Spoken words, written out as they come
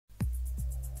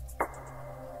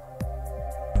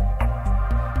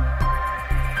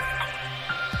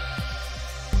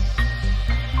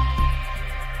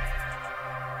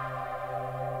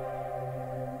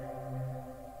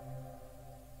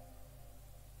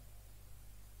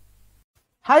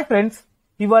Hi friends,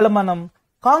 ఇవాళ మనం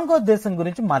Congo దేశం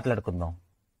గురించి మాట్లాడుకుందాం.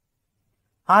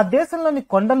 ఆ దేశంలోని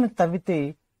కొండలను తవ్వితే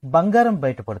బంగారం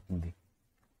బయటపడుతుంది.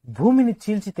 భూమిని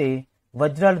చీల్చితే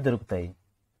వజ్రాలు దొరుకుతాయి.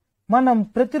 మనం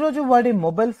ప్రతిరోజు వాడే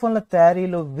మొబైల్ ఫోన్ల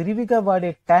తయారీలో విరివిగా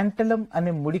వాడే టాంటలం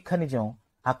అనే ముడి ఖనిజం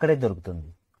అక్కడే దొరుకుతుంది.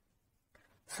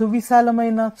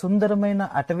 సువిశాలమైన సుందరమైన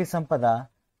అటవీ సంపద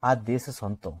ఆ దేశ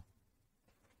సొంతం.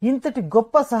 ఇంతటి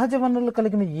గొప్ప సహజ వనరులు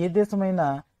కలిగిన ఏ దేశమైనా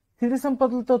సిరి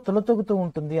సంపదలతో తులతొగుతూ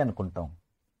ఉంటుంది అనుకుంటాం.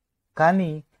 కానీ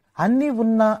అన్నీ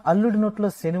ఉన్నా అల్లుడి నోట్లో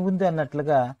శని ఉంది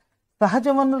అన్నట్లుగా సహజ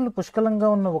వనరులు పుష్కలంగా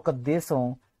ఉన్న ఒక దేశం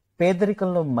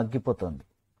పేదరికంలో మగ్గిపోతోంది.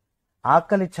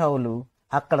 ఆకలి చావులు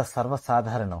అక్కడ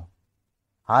సర్వసాధారణం.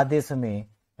 ఆ దేశమే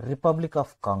republic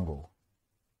of Congo.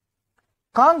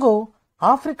 Congo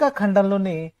Africa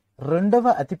ఖండంలోనే 2వ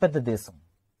అతిపెద్ద దేశం.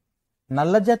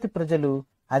 నల్లజాతి ప్రజలు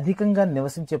అధికంగా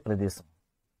నివసించే ప్రదేశం.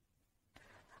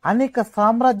 అనేక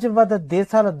సామ్రాజ్యవాద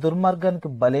దేశాల దుర్మార్గానికి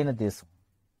బలైన దేశం.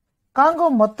 కాంగో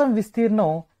మొత్తం విస్తీర్ణం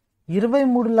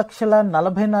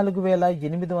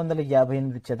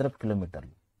 23,44,858 చదరపు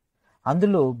కిలోమీటర్లు.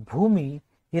 అందులో భూమి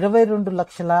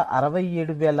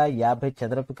 22,67,050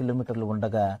 చదరపు కిలోమీటర్లు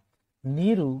ఉండగా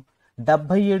నీరు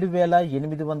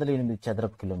 77,808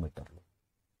 చదరపు కిలోమీటర్లు.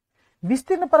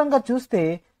 విస్తీర్ణ పరంగా చూస్తే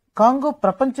కాంగో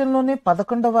ప్రపంచంలోనే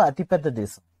 11వ అతిపెద్ద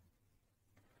దేశం.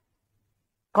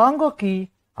 కాంగోకి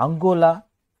Angola,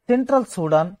 central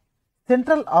Sudan,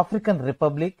 central African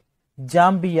republic,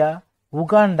 Zambia,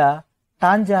 Uganda,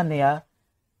 Tanzania,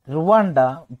 Rwanda,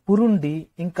 Burundi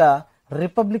ఇంకా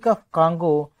రిపబ్లిక్ ఆఫ్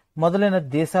కాంగో మొదలైన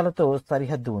దేశాలతో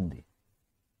సరిహద్దు ఉంది.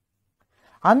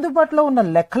 అందుబాటులో ఉన్న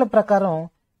లెక్కల ప్రకారం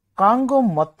కాంగో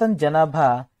మొత్తం జనాభా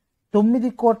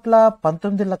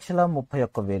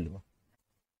 9,19,31,000.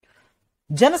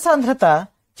 జనసాంద్రత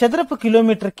చదరపు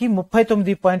కిలోమీటర్కి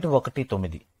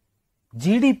 39.19.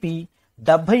 జీడిపి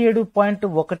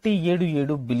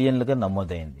 77.177 బిలియన్లుగా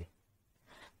నమోదైంది.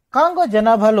 కాంగో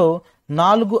జనాభాలో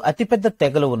 4 అతిపెద్ద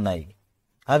తెగలు ఉన్నాయి.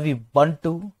 అవి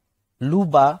బంటు,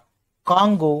 లూబా,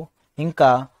 కాంగో ఇంకా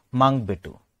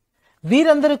మాంగ్బెటు.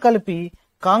 వీరందరూ కలిపి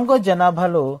కాంగో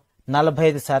జనాభాలో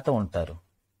 45% ఉంటారు.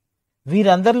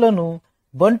 వీరందరిలోనూ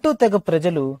బంటు తెగ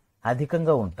ప్రజలు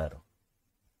అధికంగా ఉంటారు.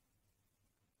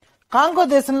 కాంగో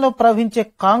దేశంలో ప్రవహించే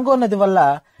కాంగో నది వల్ల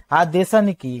ఆ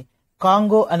దేశానికి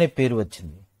కాంగో అనే పేరు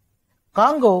వచ్చింది.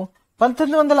 కాంగో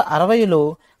 1960లో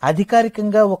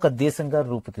అధికారికంగా ఒక దేశంగా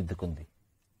రూపుదిద్దుకుంది.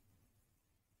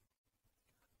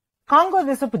 కాంగో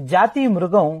దేశపు జాతీయ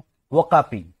మృగం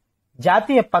ఒకాపి,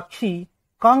 జాతీయ పక్షి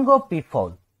కాంగో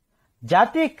పీఫౌల్,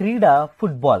 జాతీయ క్రీడ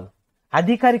ఫుట్బాల్,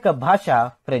 అధికారిక భాష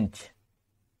ఫ్రెంచ్.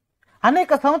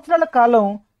 అనేక సంవత్సరాల కాలం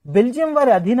బెల్జియం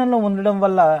వారి అధీనంలో ఉండడం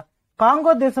వల్ల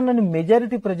కాంగో దేశంలోని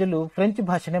మెజారిటీ ప్రజలు ఫ్రెంచ్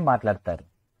భాషనే మాట్లాడతారు.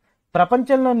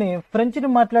 ప్రపంచంలోనే ఫ్రెంచ్ని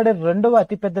మాట్లాడే 2వ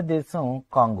అతిపెద్ద దేశం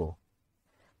కాంగో.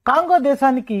 కాంగో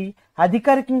దేశానికి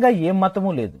అధికారికంగా ఏ మతమూ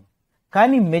లేదు,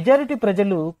 కానీ మెజారిటీ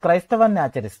ప్రజలు క్రైస్తవాన్ని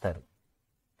ఆచరిస్తారు.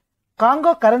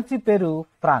 కాంగో కరెన్సీ పేరు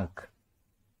ఫ్రాంక్.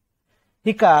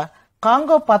 ఇక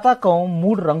కాంగో పతాకం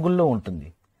 3 రంగుల్లో ఉంటుంది.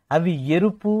 అవి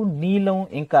ఎరుపు, నీలం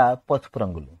ఇంకా పసుపు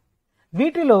రంగులు.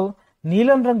 వీటిలో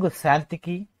నీలం రంగు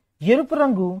శాంతికి, ఎరుపు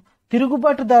రంగు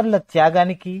తిరుగుబాటుదారుల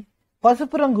త్యాగానికి,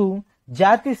 పసుపు రంగు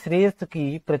జాతి శ్రేయస్సుకి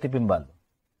ప్రతిబింబాలు.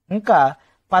 ఇంకా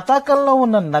పతాకంలో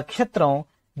ఉన్న నక్షత్రం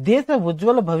దేశ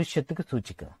ఉజ్వల భవిష్యత్తుకు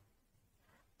సూచిక.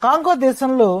 కాంగో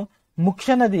దేశంలో ముఖ్య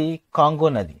నది కాంగో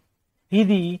నది.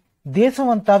 ఇది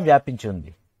దేశమంతా వ్యాపించి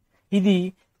ఉంది. ఇది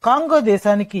కాంగో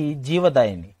దేశానికి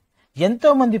జీవదాయిని. ఎంతో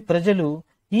మంది ప్రజలు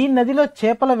ఈ నదిలో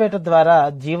చేపల వేట ద్వారా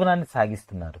జీవనాన్ని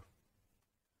సాగిస్తున్నారు.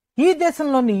 ఈ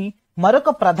దేశంలోని మరొక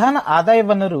ప్రధాన ఆదాయ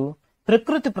వనరు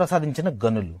ప్రకృతి ప్రసాదించిన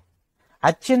గనులు.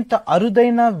 అత్యంత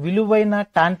అరుదైన విలువైన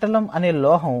టాంటలం అనే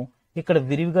లోహం ఇక్కడ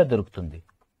విరివిగా దొరుకుతుంది.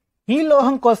 ఈ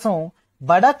లోహం కోసం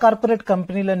బడా కార్పొరేట్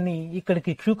కంపెనీలన్నీ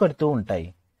ఇక్కడికి క్యూ కడుతూ ఉంటాయి.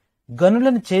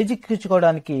 గనులను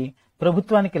చేజిక్కించుకోవడానికి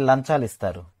ప్రభుత్వానికి లంచాలు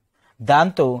ఇస్తారు.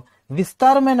 దాంతో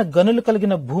విస్తారమైన గనులు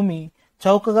కలిగిన భూమి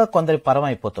చౌకగా కొందరి పరం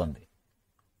అయిపోతోంది.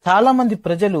 చాలా మంది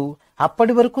ప్రజలు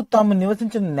అప్పటి వరకు తాము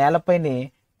నివసించిన నేలపైనే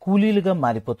కూలీలుగా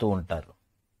మారిపోతూ ఉంటారు.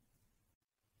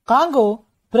 కాంగో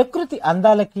ప్రకృతి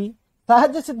అందాలకి,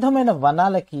 సహజ సిద్ధమైన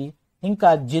వనాలకి ఇంకా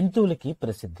జంతువులకి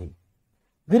ప్రసిద్ధి.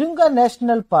 విరుంగా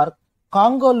నేషనల్ పార్క్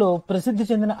కాంగోలో ప్రసిద్ధి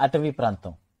చెందిన అటవీ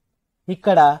ప్రాంతం.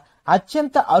 ఇక్కడ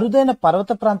అత్యంత అరుదైన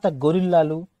పర్వత ప్రాంత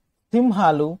గొరిల్లాలు,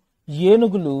 సింహాలు,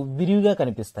 ఏనుగులు విరివిగా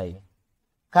కనిపిస్తాయి.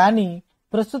 కానీ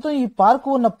ప్రస్తుతం ఈ పార్కు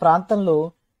ఉన్న ప్రాంతంలో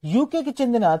యూకేకి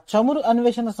చెందిన చమురు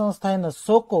అన్వేషణ సంస్థ అయిన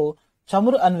సోకో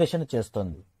చమురు అన్వేషణ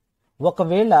చేస్తోంది.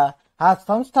 ఒకవేళ ఆ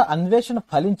సంస్థ అన్వేషణ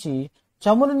ఫలించి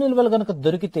చమురు నిల్వలు గనక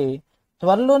దొరికితే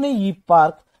త్వరలోనే ఈ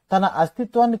పార్క్ తన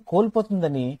అస్తిత్వాన్ని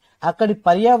కోల్పోతుందని అక్కడి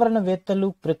పర్యావరణవేత్తలు,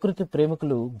 ప్రకృతి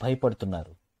ప్రేమికులు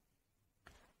భయపడుతున్నారు.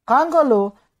 కాంగోలో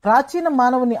ప్రాచీన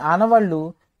మానవుని ఆనవాళ్లు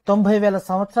 90,000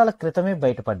 సంవత్సరాల క్రితమే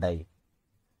బయటపడ్డాయి.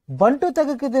 బంటు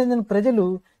తెగకి చెందిన ప్రజలు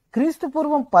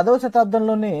క్రీస్తుపూర్వం 10వ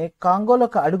శతాబ్దంలోనే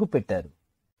కాంగోలోకి అడుగు పెట్టారు.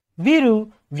 వీరు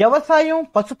వ్యవసాయం,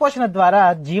 పశుపోషణ ద్వారా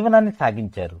జీవనాన్ని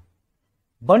సాగించారు.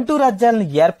 బంటు రాజ్యాలను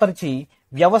ఏర్పరిచి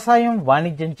వ్యవసాయం,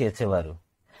 వాణిజ్యం చేసేవారు.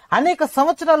 అనేక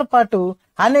సంవత్సరాల పాటు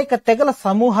అనేక తెగల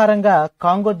సమూహారంగా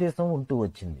కాంగో దేశం ఉంటూ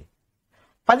వచ్చింది.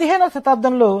 15వ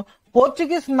శతాబ్దంలో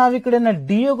పోర్చుగీస్ నావికుడైన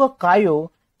డియోగో కాయో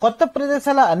కొత్త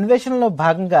ప్రదేశాల అన్వేషణలో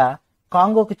భాగంగా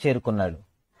కాంగోకు చేరుకున్నాడు.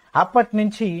 అప్పటి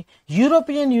నుంచి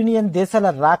యూరోపియన్ యూనియన్ దేశాల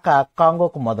రాక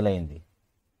కాంగోకు మొదలైంది.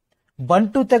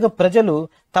 బంటు తెగ ప్రజలు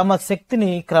తమ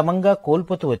శక్తిని క్రమంగా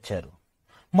కోల్పోతూ వచ్చారు.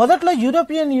 మొదట్లో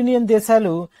యూరోపియన్ యూనియన్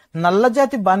దేశాలు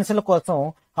నల్లజాతి బానిసల కోసం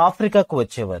ఆఫ్రికాకు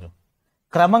వచ్చేవారు.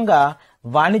 క్రమంగా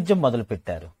వాణిజ్యం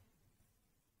మొదలుపెట్టారు.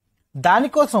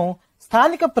 దానికోసం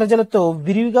స్థానిక ప్రజలతో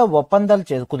విరివిగా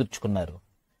ఒప్పందాలు కుదుర్చుకున్నారు.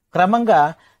 క్రమంగా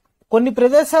కొన్ని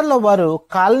ప్రదేశాల్లో వారు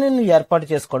కాలనీలను ఏర్పాటు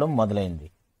చేసుకోవడం మొదలైంది.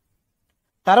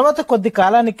 తర్వాత కొద్ది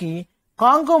కాలానికి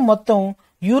కాంగో మొత్తం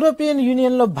యూరోపియన్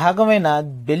యూనియన్లో భాగమైన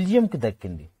బెల్జియంకి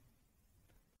దక్కింది.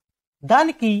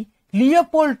 దానికి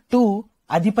లియోపోల్డ్ II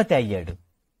అధిపతి అయ్యాడు.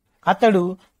 అతడు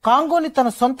కాంగోని తన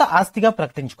సొంత ఆస్తిగా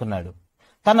ప్రకటించుకున్నాడు.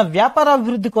 తన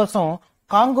వ్యాపారాభివృద్ధి కోసం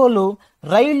కాంగోలో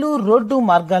రైలు, రోడ్డు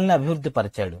మార్గాల్ని అభివృద్ధి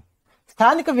పరిచాడు.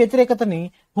 స్థానిక వ్యతిరేకతని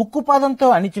ఉక్కుపాదంతో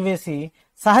అణిచివేసి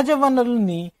సహజ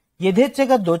వనరుల్ని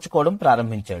యథేచ్ఛగా దోచుకోవడం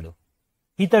ప్రారంభించాడు.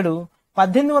 ఇతడు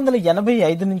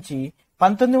 1885 నుంచి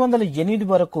 1908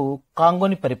 వరకు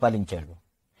కాంగోని పరిపాలించాడు.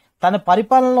 తన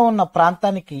పరిపాలనలో ఉన్న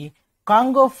ప్రాంతానికి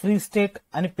కాంగో ఫ్రీ స్టేట్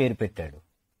అని పేరు పెట్టాడు.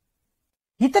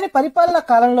 ఇతని పరిపాలన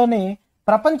కాలంలోనే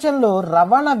ప్రపంచంలో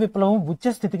రవాణా విప్లవం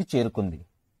ఉచ్చస్థితికి చేరుకుంది.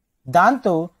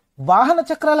 దాంతో వాహన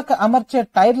చక్రాలకు అమర్చే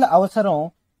టైర్ల అవసరం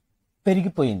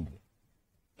పెరిగిపోయింది.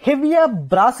 హెవియా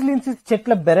బ్రాసిలిన్సిస్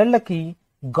చెట్ల బెరళ్లకి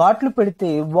ఘాట్లు పెడితే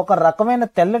ఒక రకమైన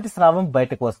తెల్లటి స్రావం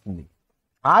బయటకు వస్తుంది.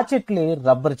 ఆ చెట్లే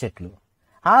రబ్బర్ చెట్లు.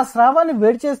 ఆ స్రావాన్ని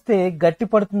వేడి చేస్తే గట్టి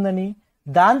పడుతుందని,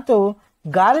 దాంతో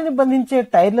గాలిని బంధించే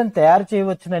టైర్లను తయారు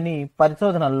చేయవచ్చునని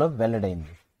పరిశోధనల్లో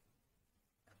వెల్లడైంది.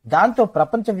 దాంతో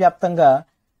ప్రపంచవ్యాప్తంగా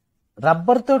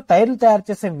రబ్బర్తో టైర్లు తయారు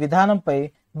చేసే విధానంపై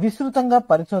విస్తృతంగా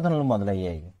పరిశోధనలు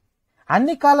మొదలయ్యాయి.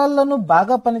 అన్ని కాలాల్లోనూ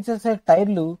బాగా పనిచేసే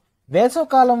టైర్లు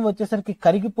వేసవకాలం వచ్చేసరికి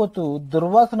కరిగిపోతూ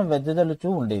దుర్వాసన వెదజల్లుతూ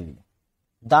ఉండేవి.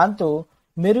 దాంతో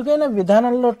మెరుగైన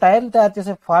విధానంలో టైర్లు తయారు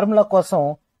చేసే ఫార్ములా కోసం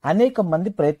అనేక మంది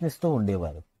ప్రయత్నిస్తూ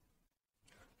ఉండేవారు.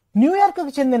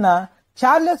 న్యూయార్క్కు చెందిన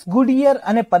చార్లెస్ గుడియర్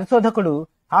అనే పరిశోధకుడు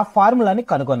ఆ ఫార్ములాని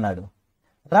కనుగొన్నాడు.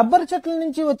 రబ్బరు చెట్ల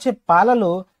నుంచి వచ్చే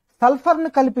పాలలో సల్ఫర్ను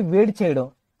కలిపి వేడి చేయడం,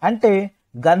 అంటే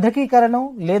గంధకీకరణం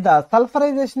లేదా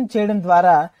సల్ఫరైజేషన్ చేయడం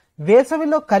ద్వారా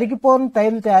వేసవిలో కరిగిపోని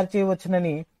టైర్లు తయారు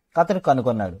చేయవచ్చునని అతడు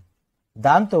కనుగొన్నాడు.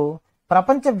 దాంతో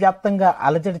ప్రపంచవ్యాప్తంగా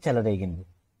అలజడి చెలరేగింది.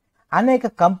 అనేక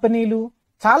కంపెనీలు,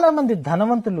 చాలా మంది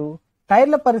ధనవంతులు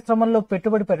టైర్ల పరిశ్రమల్లో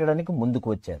పెట్టుబడి పెట్టడానికి ముందుకు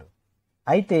వచ్చారు.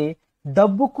 అయితే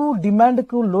డబ్బుకు,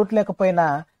 డిమాండ్కు లోటు లేకపోయినా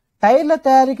టైర్ల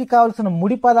తయారీకి కావలసిన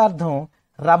ముడి పదార్థం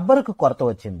రబ్బరుకు కొరత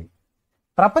వచ్చింది.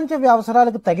 ప్రపంచ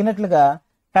అవసరాలకు తగినట్లుగా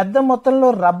పెద్ద మొత్తంలో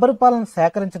రబ్బరు పాలను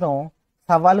సేకరించడం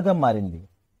సవాలుగా మారింది.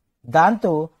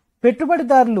 దాంతో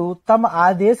పెట్టుబడిదారులు ఆ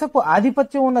దేశపు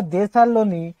ఆధిపత్యం ఉన్న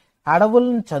దేశాల్లోని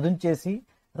అడవులను చదును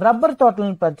రబ్బరు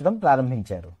తోటలను పెంచడం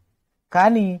ప్రారంభించారు.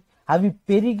 కానీ అవి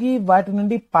పెరిగి వాటి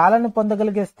నుండి పాలను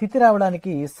పొందగలిగే స్థితి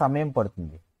రావడానికి సమయం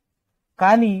పడుతుంది.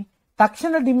 కానీ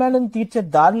తక్షణ డిమాండ్ను తీర్చే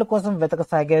దారుల కోసం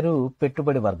వెతకసాగారు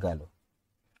పెట్టుబడి వర్గాలు.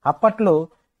 అప్పట్లో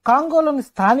కాంగోలోని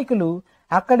స్థానికులు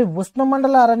అక్కడి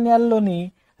ఉష్ణమండల అరణ్యాల్లోని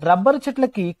రబ్బరు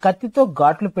చెట్లకి కత్తితో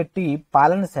ఘాట్లు పెట్టి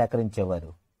పాలను సేకరించేవారు.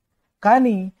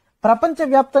 కానీ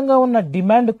ప్రపంచవ్యాప్తంగా ఉన్న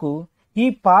డిమాండ్కు ఈ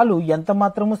పాలు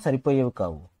ఎంతమాత్రమూ సరిపోయేవి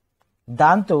కావు.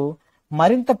 దాంతో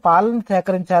మరింత పాలను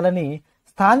సేకరించాలని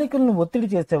స్థానికులను ఒత్తిడి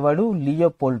చేసేవాడు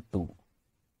లియోపోల్డ్ II.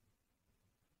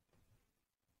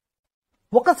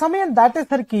 ఒక సమయం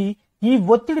దాటేసరికి ఈ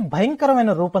ఒత్తిడి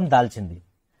భయంకరమైన రూపం దాల్చింది.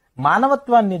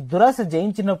 మానవత్వాన్ని దురాశ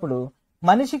జయించినప్పుడు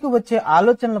మనిషికి వచ్చే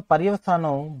ఆలోచనల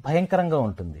పర్యవసానం భయంకరంగా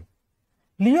ఉంటుంది.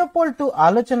 లియోపోల్డ్ II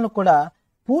ఆలోచనలు కూడా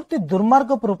పూర్తి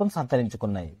దుర్మార్గపు రూపం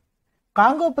సంతరించుకున్నాయి.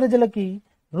 కాంగో ప్రజలకి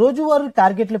రోజువారీ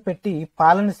టార్గెట్లు పెట్టి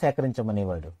పాలను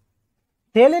సేకరించమనేవాడు.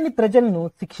 తేలేని ప్రజలను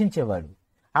శిక్షించేవాడు.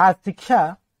 ఆ శిక్ష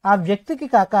ఆ వ్యక్తికి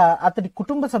కాక అతడి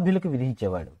కుటుంబ సభ్యులకు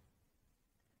విధించేవాడు.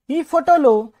 ఈ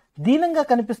ఫోటోలో దీనంగా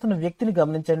కనిపిస్తున్న వ్యక్తిని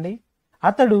గమనించండి.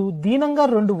 అతడు దీనంగా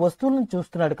 2 వస్తువులను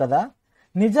చూస్తున్నాడు కదా.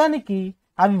 నిజానికి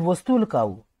అవి వస్తువులు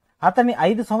కావు, అతని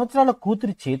 5 సంవత్సరాల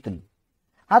కూతురి చేతులు.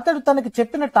 అతడు తనకి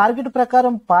చెప్పిన టార్గెట్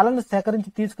ప్రకారం పాలను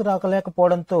సేకరించి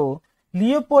తీసుకురాలేకపోవడంతో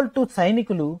లియోపోల్డ్ II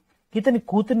సైనికులు ఇతని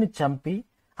కూతుర్ని చంపి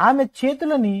ఆమె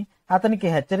చేతులని అతనికి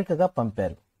హెచ్చరికగా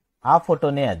పంపారు. ఆ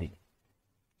ఫోటోనే అది.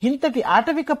 ఇంతటి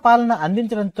ఆటవిక పాలన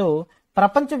అందించడంతో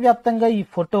ప్రపంచవ్యాప్తంగా ఈ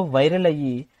ఫోటో వైరల్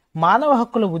అయ్యి మానవ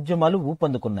హక్కుల ఉద్యమాలు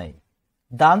ఊపందుకున్నాయి.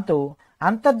 దాంతో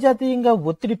అంతర్జాతీయంగా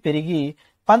ఒత్తిడి పెరిగి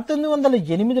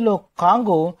 1908లో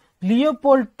కాంగో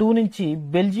లియోపోల్డ్ II నుంచి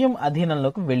బెల్జియం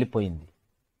అధీనంలోకి వెళ్లిపోయింది.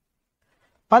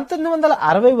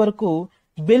 1960 వరకు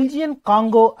బెల్జియన్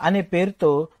కాంగో అనే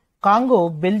పేరుతో కాంగో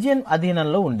బెల్జియన్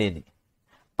అధీనంలో ఉండేది.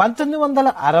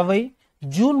 1960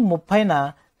 జూన్ 30న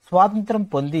స్వాతంత్రం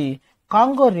పొంది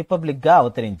కాంగో రిపబ్లిక్ గా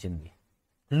అవతరించింది.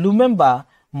 లుమెంబా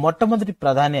మొట్టమొదటి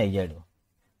ప్రధాని అయ్యాడు.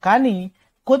 కానీ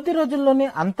కొద్ది రోజుల్లోనే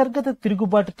అంతర్గత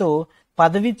తిరుగుబాటుతో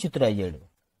పదవీచ్యుతుడయ్యాడు.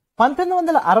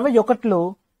 1961లో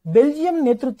బెల్జియం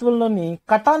నేతృత్వంలోని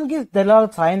కటాంగిస్ దళాల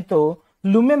సాయంతో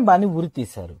లుమెంబాని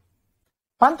ఉరితీశారు.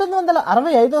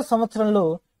 1965 సంవత్సరంలో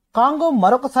కాంగో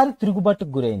మరొకసారి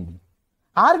తిరుగుబాటుకు గురైంది.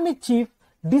 ఆర్మీ చీఫ్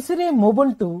డిసిరే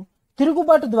మొబుంటు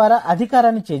తిరుగుబాటు ద్వారా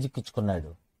అధికారాన్ని చేజిక్కించుకున్నాడు.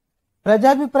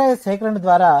 ప్రజాభిప్రాయ సేకరణ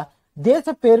ద్వారా దేశ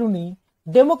పేరుని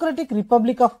డెమోక్రటిక్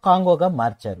రిపబ్లిక్ ఆఫ్ కాంగోగా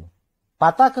మార్చారు.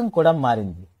 పతాకం కూడా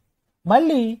మారింది.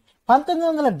 మళ్ళీ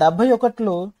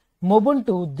 1971లో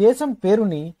మొబుంటు దేశం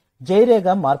పేరుని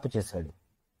జైరేగా మార్పు చేశాడు.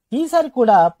 ఈసారి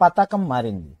కూడా పతాకం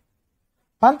మారింది.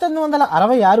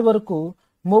 1966 వరకు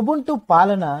మొబుంటు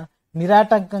పాలన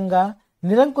నిరాటంకంగా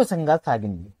నిరంకుశంగా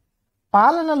సాగింది.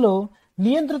 పాలనలో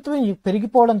నియంతృత్వం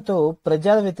పెరిగిపోవడంతో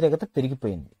ప్రజా వ్యతిరేకత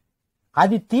పెరిగిపోయింది.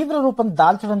 అది తీవ్ర రూపం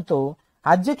దాల్చడంతో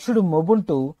అధ్యక్షుడు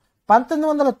మొబుంటు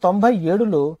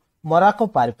 1997లో మొరాకో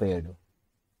పారిపోయాడు.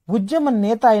 ఉద్యమ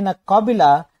నేత అయిన కాబిలా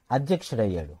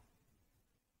అధ్యక్షుడయ్యాడు.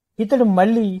 ఇతడు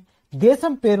మళ్లీ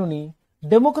దేశం పేరుని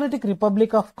డెమోక్రటిక్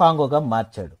రిపబ్లిక్ ఆఫ్ కాంగోగా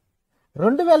మార్చాడు.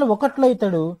 2001లో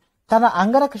ఇతడు తన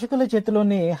అంగరక్షకుల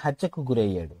చేతిలోనే హత్యకు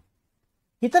గురయ్యాడు.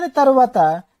 ఇతని తరువాత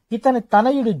ఇతని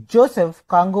తనయుడు జోసెఫ్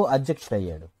కాంగో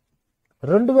అధ్యక్షుడయ్యాడు.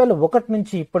 2001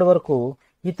 నుంచి ఇప్పటి వరకు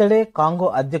ఇతడే కాంగో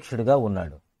అధ్యక్షుడిగా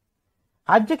ఉన్నాడు.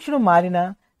 అధ్యక్షుడు మారినా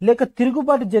లేక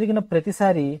తిరుగుబాటు జరిగిన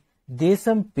ప్రతిసారి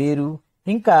దేశం పేరు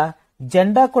ఇంకా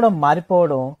జెండా కూడా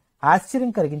మారిపోవడం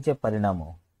ఆశ్చర్యం కలిగించే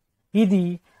పరిణామం. ఇది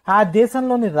ఆ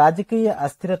దేశంలోని రాజకీయ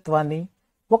అస్థిరత్వాన్ని,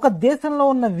 ఒక దేశంలో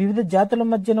ఉన్న వివిధ జాతుల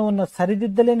మధ్యన ఉన్న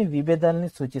సరిదిద్దలేని విభేదాలని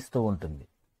సూచిస్తూ ఉంటుంది.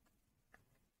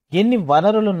 ఎన్ని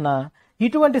వనరులున్నా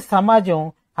ఇటువంటి సమాజం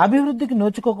అభివృద్ధికి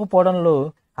నోచుకోకపోవడంలో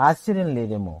ఆశ్చర్యం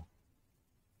లేదేమో.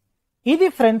 ఇది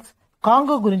ఫ్రెండ్స్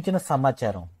కాంగో గురించిన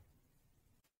సమాచారం.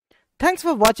 Thanks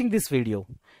for watching this video.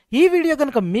 ఈ వీడియో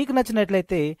కనుక మీకు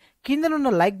నచ్చినట్లయితే కిందనున్న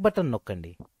లైక్ బటన్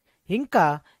నొక్కండి. ఇంకా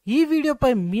ఈ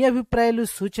వీడియోపై మీ అభిప్రాయాలు,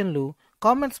 సూచనలు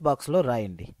కామెంట్స్ బాక్స్లో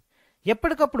రాయండి.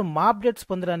 ఎప్పటికప్పుడు మా అప్డేట్స్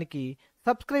పొందడానికి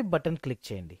సబ్స్క్రైబ్ బటన్ క్లిక్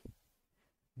చేయండి.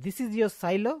 This is your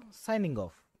సైలో signing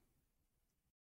off.